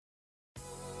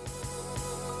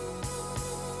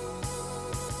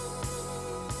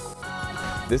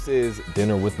This is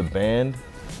Dinner with the Band.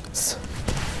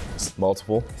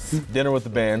 Multiple. Dinner with the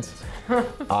Bands.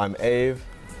 I'm Ave,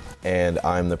 and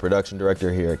I'm the production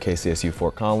director here at KCSU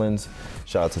Fort Collins.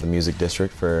 Shout out to the Music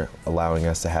District for allowing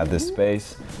us to have this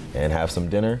space and have some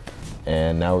dinner.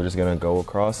 And now we're just gonna go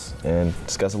across and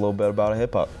discuss a little bit about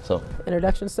hip hop. So,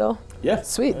 introduction still? yeah.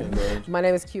 Sweet. My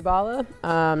name is Cubala.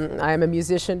 I am a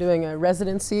musician doing a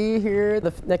residency here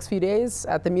the next few days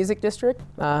at the Music District.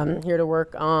 Here to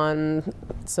work on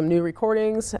some new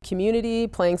recordings, community,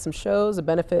 playing some shows, a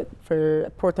benefit for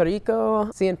Puerto Rico,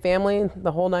 seeing family,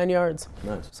 the whole 9 yards.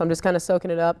 Nice. So I'm just kind of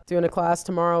soaking it up, doing a class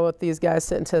tomorrow with these guys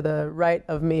sitting to the right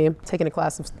of me, taking a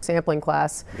class of sampling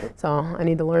class. So I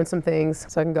need to learn some things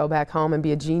so I can go back home and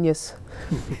be a genius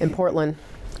in Portland.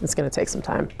 It's going to take some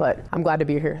time, but I'm glad to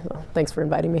be here. So thanks for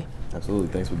inviting me. Absolutely.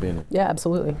 Thanks for being here. Yeah,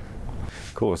 absolutely.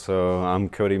 Cool, so I'm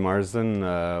Cody Marsden,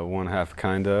 one half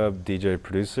kinda DJ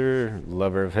producer,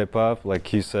 lover of hip hop.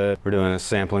 Like you said, we're doing a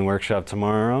sampling workshop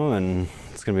tomorrow and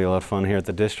it's gonna be a lot of fun here at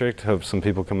the district. Hope some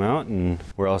people come out, and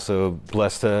we're also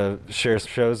blessed to share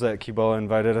shows that Cubala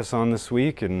invited us on this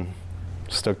week, and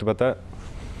stoked about that.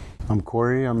 I'm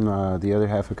Corey, I'm the other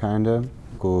half of kinda.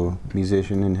 Local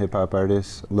musician and hip-hop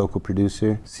artist, local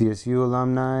producer, CSU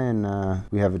alumni, and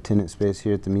we have a tenant space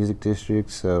here at the Music District,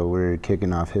 so we're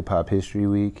kicking off Hip Hop History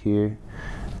Week here,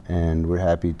 and we're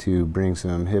happy to bring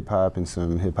some hip-hop and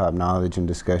some hip-hop knowledge and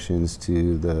discussions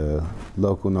to the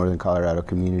local Northern Colorado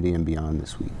community and beyond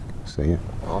this week. So yeah.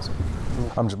 Awesome.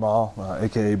 I'm Jamal,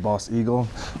 aka Boss Eagle,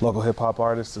 local hip hop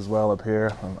artist as well up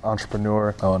here. I'm an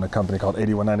entrepreneur. I own a company called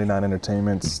 8199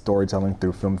 Entertainment, storytelling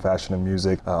through film, fashion, and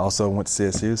music. I also went to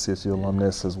CSU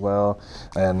alumnus as well,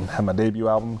 and have my debut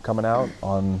album coming out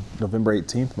on November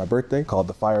 18th, my birthday, called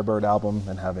the Firebird album,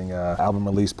 and having an album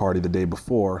release party the day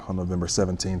before on November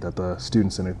 17th at the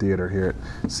Student Center Theater here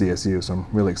at CSU. So I'm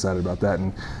really excited about that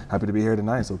and happy to be here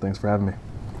tonight. So thanks for having me.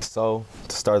 So,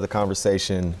 to start the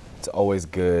conversation, it's always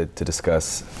good to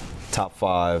discuss top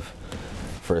 5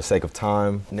 for the sake of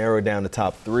time, narrow it down to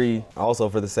top 3, also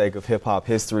for the sake of Hip Hop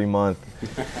History Month,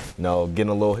 getting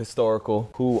a little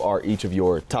historical. Who are each of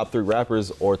your top 3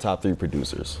 rappers or top 3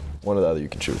 producers? One or the other you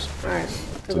can choose. All right.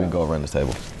 So we can go around the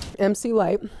table. MC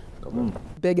Lyte,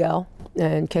 Big L,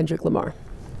 and Kendrick Lamar.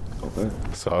 Okay.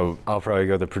 So I'll probably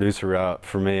go the producer route.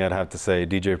 For me, I'd have to say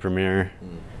DJ Premier,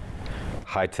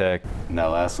 High Tech. And that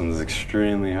last one's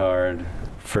extremely hard.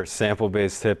 For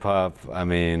sample-based hip-hop, I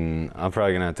mean, I'm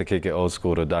probably gonna have to kick it old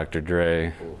school to Dr.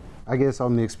 Dre. I guess I'll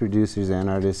mix producers and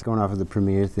artists. Going off of the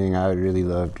Premier thing, I really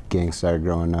loved Gangstar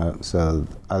growing up, so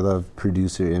I love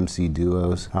producer-MC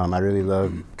duos. I really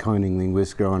loved coining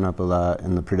linguists growing up a lot,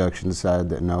 and the production side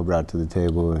that No brought to the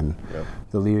table, and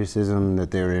the lyricism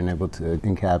that they were able to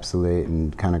encapsulate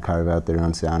and kind of carve out their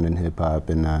own sound in hip-hop.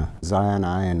 And Zion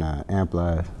I and Amp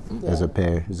Live as a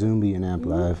pair, Zumbi and Amp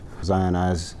Live. Zion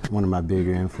I is one of my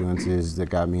bigger influences that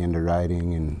got me into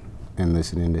writing and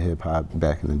listening to hip-hop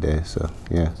back in the day, so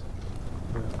yeah.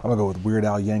 I'm gonna go with Weird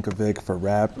Al Yankovic for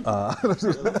rap. No,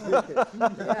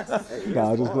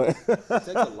 I'll just play.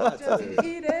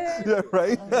 Yeah,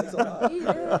 right?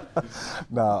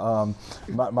 No,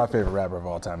 my favorite rapper of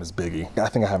all time is Biggie. I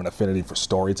think I have an affinity for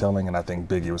storytelling, and I think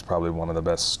Biggie was probably one of the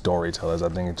best storytellers. I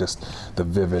think it's just the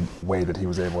vivid way that he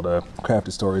was able to craft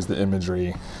his stories, the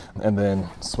imagery, and then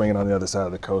swinging on the other side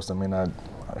of the coast. I mean, I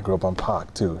grew up on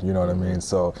Pac too, you know what I mean?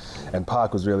 So, and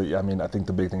Pac was really, I mean, I think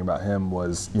the big thing about him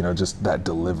was, just that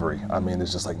delivery. I mean,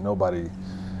 it's just like nobody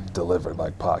delivered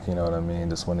like Pac, you know what I mean?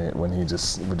 Just when he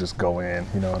just would just go in,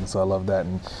 and so I love that.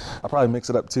 And I'll probably mix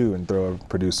it up too and throw a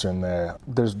producer in there.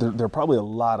 There are probably a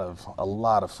lot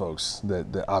of folks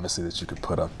that obviously that you could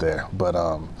put up there, but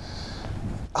I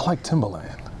like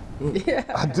Timbaland. Yeah.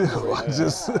 I do. I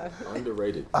just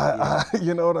Underrated.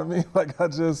 you know what I mean? Like I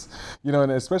just,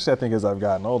 and especially I think as I've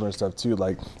gotten older and stuff too,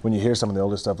 like when you hear some of the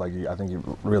older stuff, like I think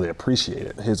you really appreciate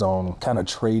it. His own kind of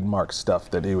trademark stuff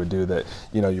that he would do that,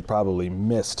 you probably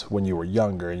missed when you were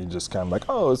younger, and you just kind of like,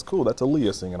 oh, it's cool. That's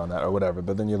Aaliyah singing on that or whatever.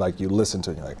 But then you listen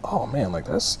to it and you're like, oh man, like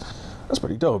that's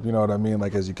pretty dope. You know what I mean?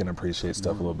 Like as you can appreciate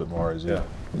stuff a little bit more as you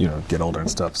get older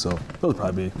and stuff. So those would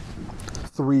probably be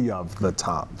 3 of the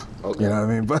top. Okay. You know what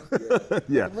I mean? But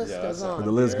yeah, The list goes on.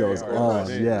 The list goes on.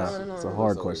 Yeah, No. it's a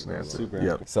hard question to answer.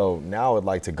 Yep. So now I'd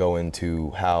like to go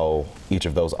into how each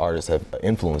of those artists have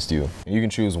influenced you. You can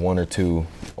choose 1 or 2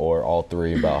 or all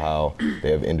 3 about how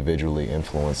they have individually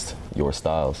influenced your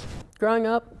styles. Growing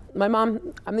up, my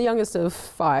mom, I'm the youngest of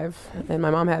 5, and my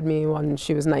mom had me when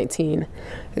she was 19.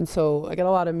 And so I got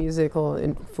a lot of musical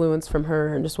influence from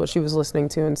her and just what she was listening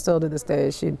to. And still to this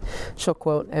day, she'll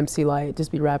quote MC Lyte,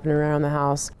 just be rapping around the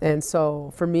house. And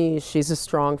so for me, she's a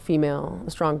strong female,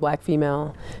 a strong Black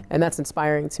female. And that's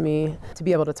inspiring to me to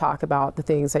be able to talk about the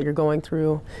things that you're going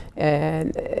through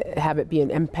and have it be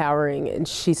empowering. And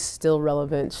she's still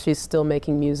relevant. She's still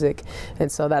making music.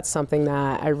 And so that's something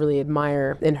that I really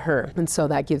admire in her. And so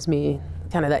that gives me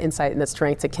kind of that insight and that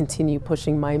strength to continue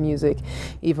pushing my music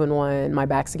even when my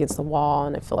back's against the wall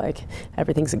and I feel like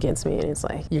everything's against me, and it's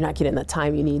like you're not getting the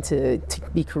time you need to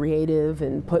be creative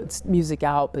and put music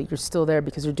out, but you're still there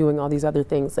because you're doing all these other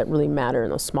things that really matter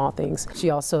and those small things. She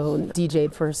also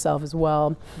DJ'd for herself as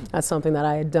well. That's something that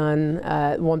I had done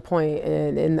at one point,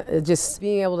 and just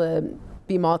being able to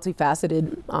be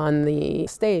multifaceted on the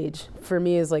stage for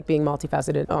me is like being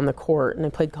multifaceted on the court. And I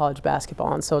played college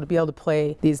basketball, and so to be able to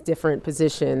play these different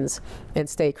positions and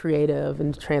stay creative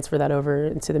and transfer that over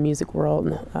into the music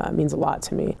world means a lot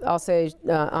to me. I'll say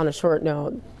on a short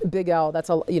note, Big L, that's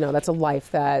a life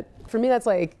that for me, that's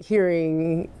like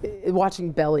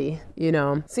watching Belly,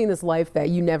 seeing this life that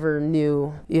you never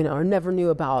knew, or never knew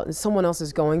about. And someone else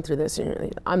is going through this.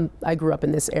 I grew up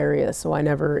in this area, so I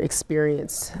never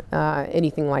experienced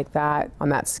anything like that on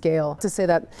that scale. To say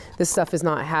that this stuff is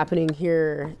not happening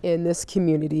here in this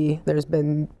community, there's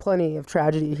been plenty of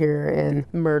tragedy here and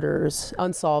murders,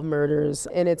 unsolved murders,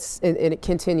 and it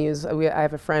continues. I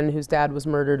have a friend whose dad was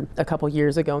murdered a couple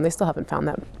years ago, and they still haven't found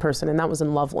that person, and that was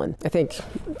in Loveland. I think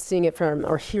seeing it from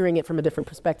or hearing it from a different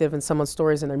perspective in someone's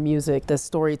stories and their music, the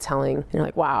storytelling, you're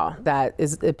like, wow,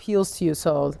 appeals to you.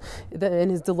 So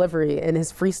in his delivery and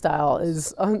his freestyle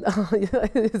is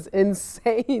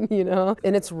insane,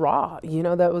 and it's raw.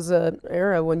 That was an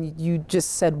era when you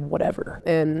just said whatever.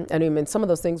 And I mean, some of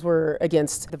those things were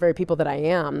against the very people that I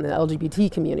am, the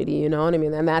LGBT community, you know what I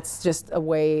mean? And that's just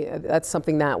that's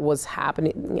something that was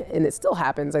happening, and it still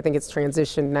happens. I think it's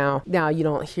transitioned now. Now you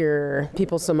don't hear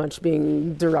people so much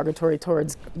being derogatory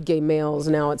towards gay males.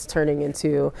 Now it's turning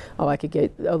into, I could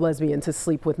get a lesbian to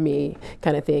sleep with me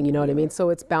kind of thing, you know what I mean? So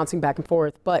it's bouncing back and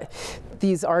forth. But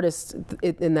these artists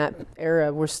in that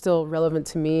era were still relevant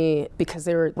to me because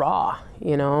they were raw,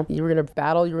 You were going to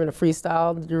battle, you were going to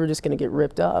freestyle, you were just going to get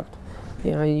ripped up.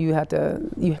 You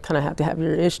kind of have to have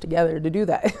your ish together to do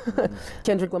that.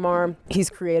 Kendrick Lamar, he's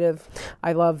creative.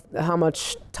 I love how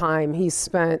much time he's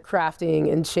spent crafting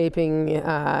and shaping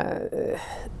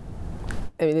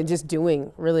just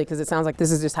doing, really, because it sounds like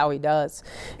this is just how he does,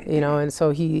 and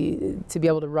so to be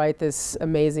able to write this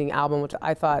amazing album, which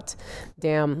I thought,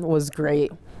 was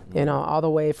great, all the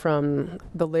way from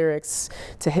the lyrics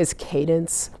to his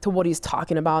cadence to what he's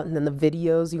talking about, and then the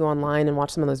videos. You go online and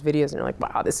watch some of those videos, and you're like,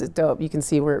 wow, this is dope. You can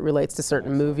see where it relates to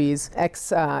certain movies.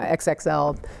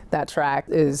 XXL, that track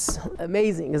is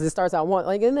amazing because it starts out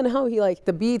and then how he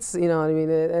the beats,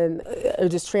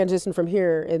 and just transition from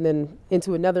here and then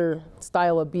into another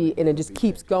style of beat, and it just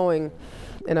keeps going.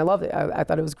 And I loved it. I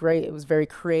thought it was great. It was very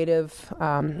creative.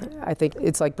 I think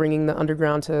it's like bringing the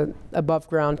underground to above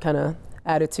ground kind of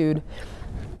attitude,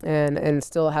 and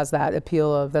still has that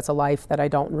appeal of that's a life that I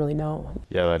don't really know.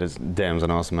 Yeah, that is, Damn's an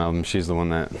awesome album. She's the one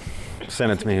that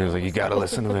sent it to me. He was like, you gotta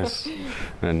listen to this.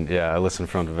 And yeah, I listened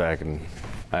front to back, and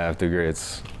I have to agree,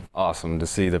 it's awesome to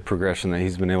see the progression that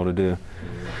he's been able to do.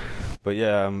 But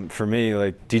yeah, for me,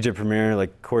 DJ Premier,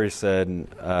 like Corey said,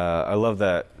 I love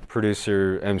that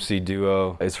producer MC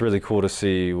duo. It's really cool to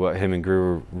see what him and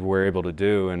Gru were able to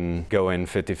do and go in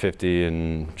 50-50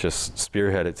 and just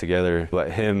spearhead it together.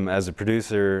 But him as a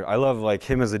producer, I love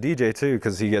him as a DJ too,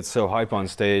 because he gets so hype on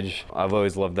stage. I've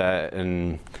always loved that.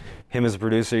 And him as a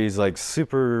producer, he's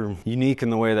super unique in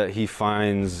the way that he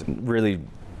finds really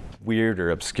weird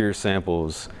or obscure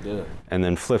samples, and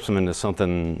then flips them into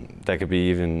something that could be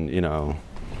even,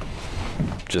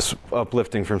 just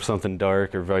uplifting from something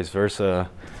dark or vice versa.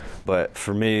 But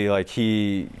for me,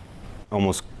 he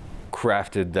almost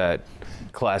crafted that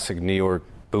classic New York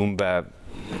boom bap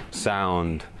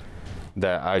sound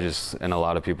that and a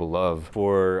lot of people love.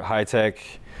 For Hi-Tech,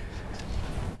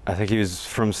 I think he was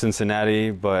from Cincinnati,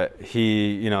 but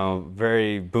he,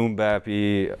 very boom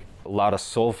bappy, a lot of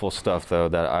soulful stuff though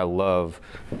that I love,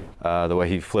 the way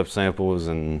he flips samples,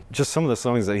 and just some of the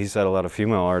songs that he's had a lot of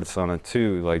female artists on it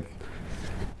too.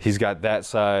 He's got that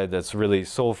side that's really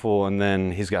soulful, and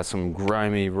then he's got some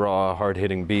grimy, raw,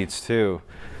 hard-hitting beats too.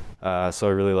 So I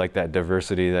really like that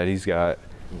diversity that he's got.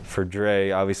 For Dre,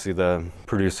 obviously the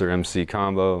producer-MC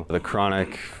combo. The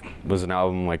Chronic was an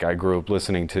album I grew up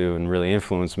listening to and really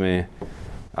influenced me.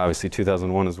 obviously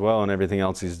 2001 as well, and everything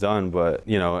else he's done. But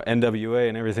you know, NWA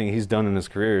and everything he's done in his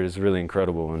career is really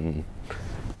incredible, and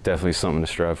definitely something to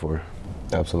strive for.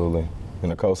 Absolutely.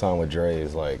 And the co-sign with Dre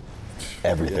is like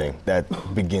everything. That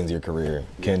begins your career.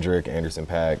 Kendrick, Anderson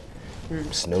 .Paak,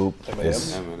 Snoop,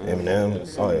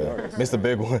 Eminem. Oh yeah, Mr.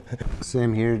 Big One.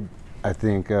 Same here. I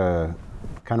think kind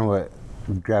of what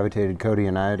gravitated Cody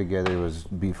and I together was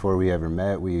before we ever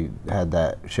met. We had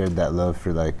shared that love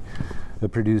for like the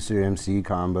producer MC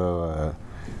combo,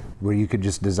 where you could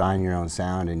just design your own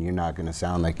sound and you're not going to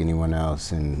sound like anyone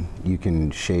else, and you can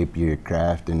shape your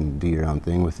craft and do your own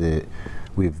thing with it.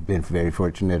 We've been very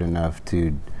fortunate enough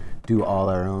to do all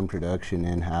our own production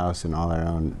in-house and all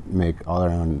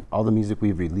the music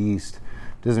we've released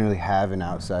doesn't really have an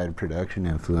outside production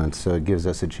influence, so it gives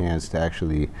us a chance to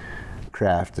actually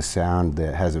craft a sound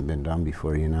that hasn't been done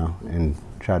before, you know, and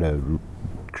try to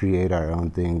create our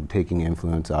own thing, taking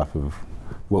influence off of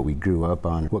what we grew up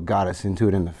on, what got us into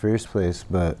it in the first place.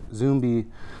 But Zumbi,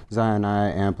 Zion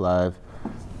I, Amp Live,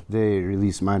 they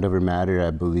released Mind Over Matter,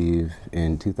 I believe,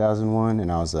 in 2001,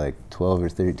 and I was like 12 or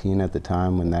 13 at the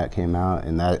time when that came out,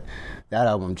 and that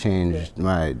album changed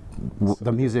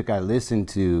the music I listened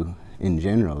to in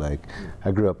general. Like,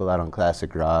 I grew up a lot on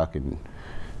classic rock and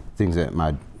things that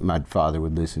my father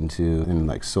would listen to, and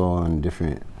like soul and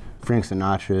different Frank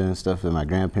Sinatra and stuff that my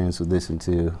grandparents would listen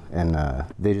to, and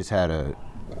they just had a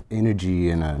energy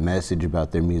and a message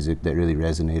about their music that really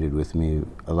resonated with me,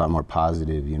 a lot more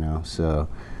positive, you know. So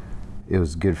it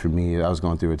was good for me. I was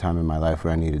going through a time in my life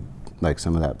where I needed like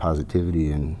some of that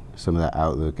positivity and some of that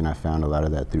outlook, and I found a lot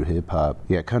of that through hip hop.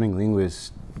 Yeah, Cunning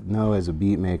Linguist, as a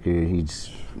beat maker, he's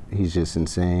just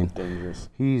insane. Dangerous.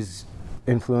 He's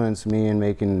influenced me in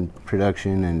making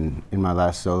production, and in my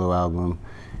last solo album,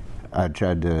 I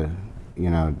tried to,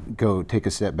 go take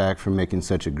a step back from making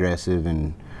such aggressive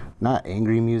and not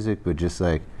angry music, but just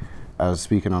like, I was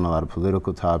speaking on a lot of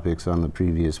political topics on the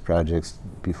previous projects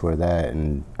before that,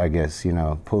 and I guess,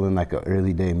 pulling like an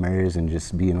early day Murs and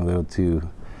just being a little too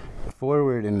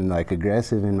forward and like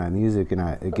aggressive in my music, and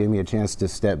it gave me a chance to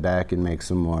step back and make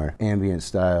some more ambient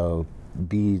style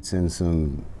beats and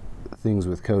some things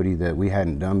with Cody that we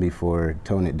hadn't done before,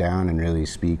 tone it down and really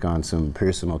speak on some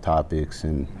personal topics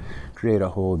and create a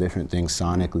whole different thing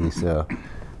sonically. So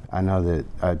I know that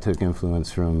I took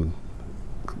influence from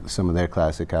some of their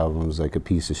classic albums, like A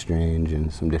Piece of Strange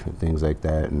and some different things like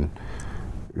that, and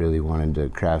really wanted to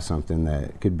craft something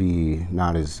that could be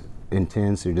not as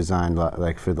intense or designed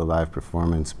like for the live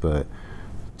performance, but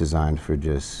designed for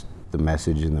just the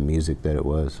message and the music that it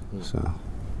was. So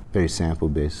very sample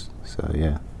based, so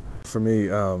yeah. For me,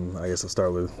 I guess I'll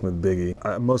start with Biggie.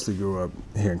 I mostly grew up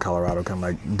here in Colorado, kind of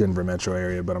like Denver metro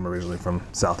area, but I'm originally from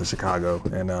south of Chicago.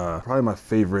 And probably my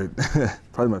favorite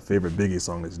Biggie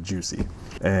song is Juicy.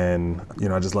 And,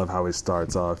 I just love how he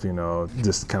starts off,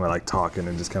 just kind of like talking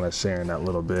and just kind of sharing that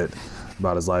little bit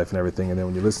about his life and everything. And then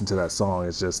when you listen to that song,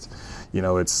 it's just,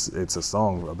 it's a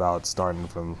song about starting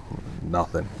from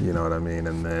nothing, you know what I mean?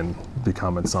 And then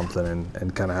becoming something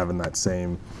and kind of having that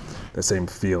same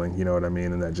feeling, you know what I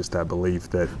mean? And that belief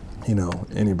that,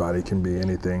 anybody can be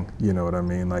anything, you know what I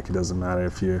mean? Like, it doesn't matter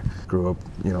if you grew up,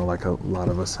 like a lot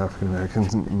of us African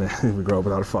Americans, we grow up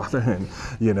without a father, and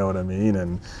you know what I mean?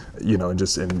 And,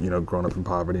 growing up in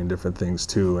poverty and different things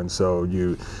too. And so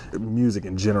music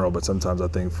in general, but sometimes I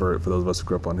think for those of us who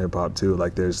grew up on hip hop too,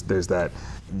 like there's that,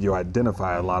 you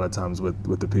identify a lot of times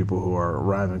with the people who are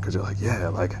rhyming, because you're like, yeah,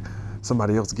 like,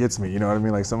 somebody else gets me, you know what I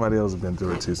mean? Like, somebody else has been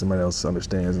through it too, somebody else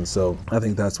understands. And so I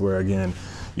think that's where, again,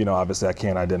 obviously I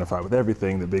can't identify with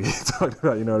everything that Biggie talked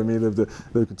about, you know what I mean?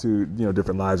 Lived two,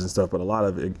 different lives and stuff, but a lot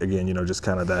of it, again, just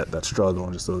kind of that struggle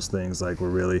and just those things like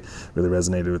were really, really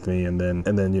resonated with me. And then,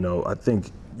 I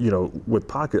think, with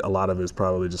Pocket, a lot of it is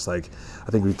probably just like,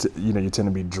 I think you tend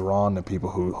to be drawn to people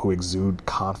who exude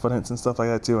confidence and stuff like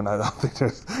that too. And I don't think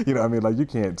there's, like, you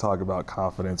can't talk about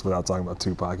confidence without talking about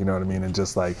Tupac, you know what I mean? And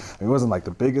just like, he wasn't like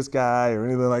the biggest guy or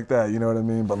anything like that, you know what I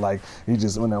mean? But like, he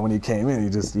just, when he came in, he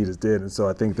just did. And so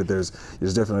I think that there's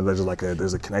definitely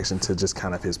there's a connection to just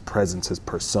kind of his presence, his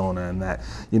persona, and that,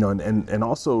 and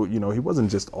also, he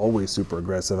wasn't just always super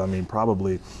aggressive. I mean,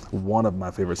 probably one of my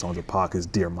favorite songs of Pac is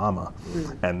Dear Mama.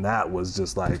 And that was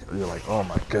just like, you're like, oh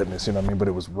my goodness, you know what I mean? But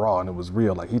it was raw and it was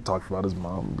real. Like, he talked about his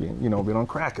mom being, being on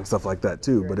crack and stuff like that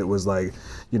too. Right. But it was like,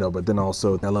 but then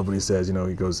also, I love what he says,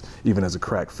 he goes, even as a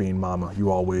crack fiend, mama,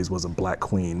 you always was a black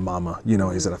queen, mama.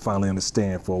 He said, I finally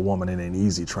understand, for a woman, it ain't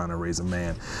easy trying to raise a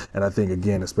man. And I think, again,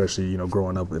 again, especially, you know,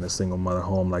 growing up in a single mother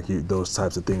home, like those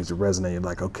types of things that resonate. You're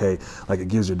like, okay, like it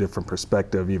gives you a different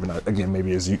perspective. Even again,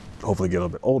 maybe as you hopefully get a little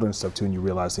bit older and stuff too, and you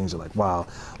realize things, you're like, wow,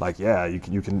 like yeah,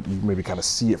 you can maybe kind of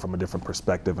see it from a different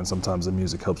perspective. And sometimes the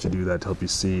music helps you do that, to help you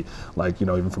see, like, you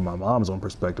know, even from my mom's own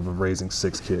perspective of raising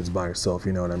 6 kids by herself,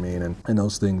 you know what I mean, and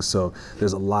those things. So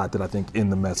there's a lot that I think in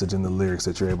the message, in the lyrics,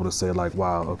 that you're able to say like,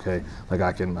 wow, okay, like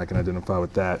I can identify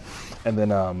with that. And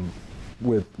then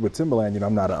with Timbaland, you know,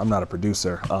 I'm not a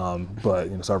producer, but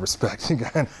you know, so I respect.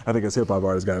 I think as hip hop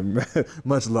artists, got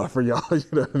much love for y'all. You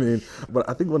know what I mean? But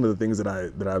I think one of the things that I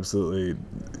absolutely,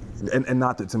 and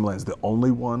not that Timbaland's the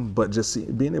only one, but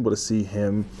just being able to see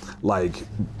him like,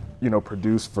 you know,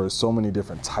 produce for so many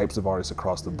different types of artists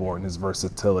across the board, and his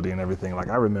versatility and everything. Like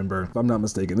I remember, if I'm not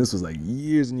mistaken, this was like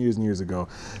years and years and years ago,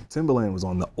 Timbaland was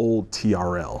on the old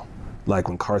TRL. Like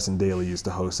when Carson Daly used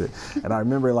to host it. And I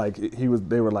remember like it was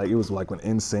like when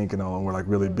NSYNC and all were like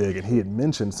really big, and he had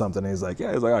mentioned something, and he's like,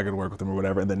 yeah, he's like, I could work with him or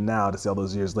whatever. And then now to see all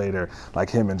those years later, like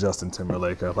him and Justin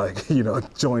Timberlake are like, you know,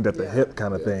 joined at the hip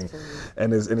kind of thing.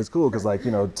 And it's cool because like, you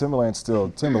know, Timbaland's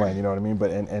still Timbaland, you know what I mean? But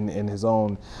in his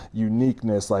own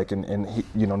uniqueness, like, and he,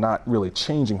 you know, not really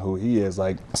changing who he is,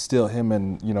 like still him,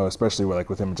 and, you know, especially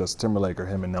with him and Justin Timberlake, or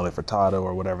him and Nelly Furtado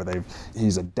or whatever,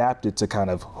 he's adapted to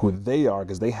kind of who they are,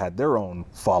 because they had their own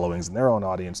followings and their own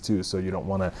audience too. So you don't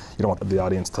want the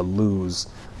audience to lose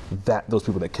those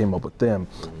people that came up with them,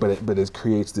 but it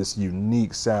creates this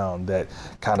unique sound that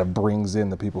kind of brings in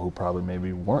the people who probably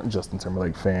maybe weren't Justin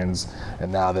Timberlake fans, and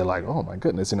now they're like, oh my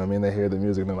goodness, you know what I mean? They hear the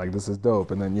music and they're like, this is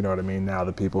dope. And then, you know what I mean, now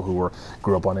the people who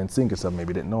grew up on NSYNC and stuff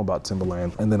maybe didn't know about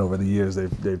Timbaland, and then over the years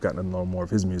they've gotten to know more of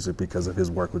his music because of his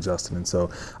work with Justin. And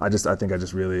so I think I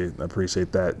just really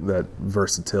appreciate that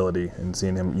versatility, and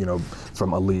seeing him, you know,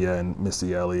 from Aaliyah and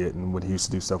Missy Elliott, and when he used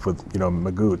to do stuff with, you know,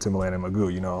 Magoo, Timbaland and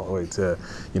Magoo, you know, all the way to,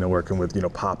 you know, working with, you know,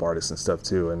 pop artists and stuff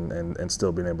too, and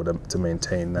still being able to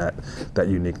maintain that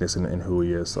uniqueness in who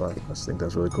he is. So I just think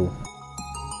that's really cool.